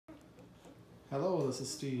Hello, this is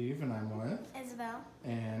Steve, and I'm with Isabel.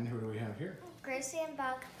 And who do we have here? Gracie and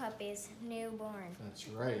Bach puppies, newborn. That's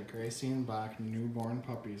right, Gracie and Bach newborn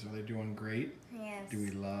puppies. Are they doing great? Yes. Do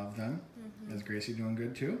we love them? Is Gracie doing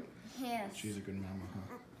good too? Yes. She's a good mama,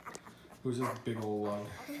 huh? Who's this big old lug?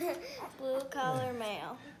 Blue collar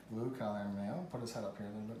male. Blue collar male. Put his head up here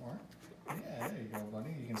a little bit more. Yeah, there you go,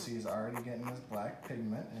 buddy. You can see he's already getting his black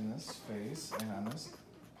pigment in his face and on his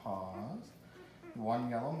paws. One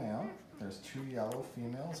yellow male. There's 2 yellow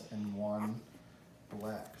females and 1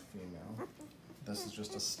 black female. This is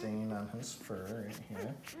just a stain on his fur right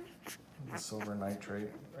here. The silver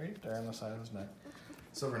nitrate right there on the side of his neck.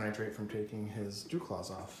 Silver nitrate from taking his dew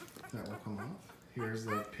claws off. That will come off. Here's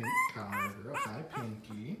the pink collar girl. Hi,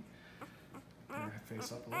 Pinky. Put her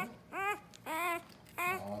face up a little.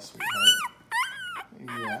 Oh,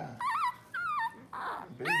 sweetheart. Yeah.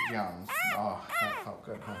 Big yums. Oh, that felt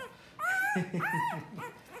good, huh?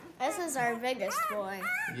 This is our biggest boy.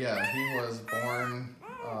 Yeah, he was born,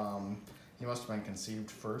 he must have been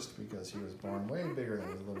conceived first because he was born way bigger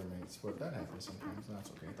than his litter mates, but that happens sometimes,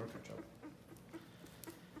 that's okay, they'll catch up.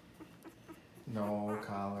 No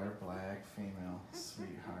collar, black female,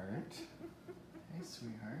 sweetheart. Hey,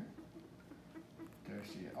 sweetheart. There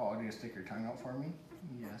she is. Oh, do you stick your tongue out for me?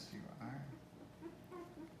 Yes, you are.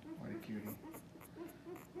 What a cutie.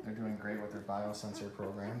 They're doing great with their biosensor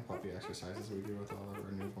program, puppy exercises we do with all of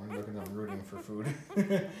our newborns. Look at them rooting for food.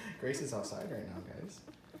 Grace is outside right now, guys.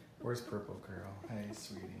 Where's Purple Girl? Hey,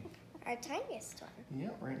 sweetie. Our tiniest one.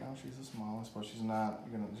 Yep, right now she's the smallest, but she's not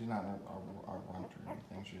a runt or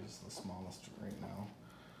anything. She's the smallest right now.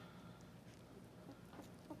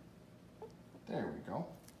 There we go.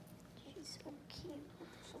 She's so cute.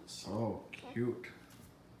 So cute.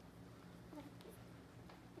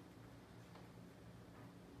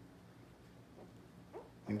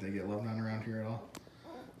 Think they get loved on around here at all?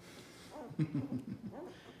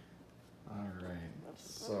 Alright,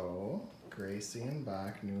 so Gracie and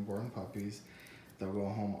Bach, newborn puppies. They'll go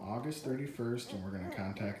home August 31st, and we're going to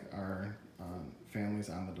contact our families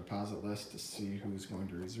on the deposit list to see who's going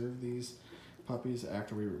to reserve these puppies.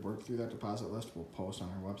 After we work through that deposit list, we'll post on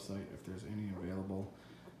our website if there's any available,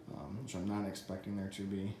 which I'm not expecting there to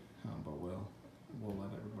be, but we'll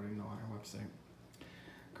let everybody know on our website.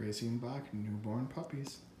 Gracie and Bach, newborn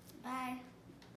puppies. Bye.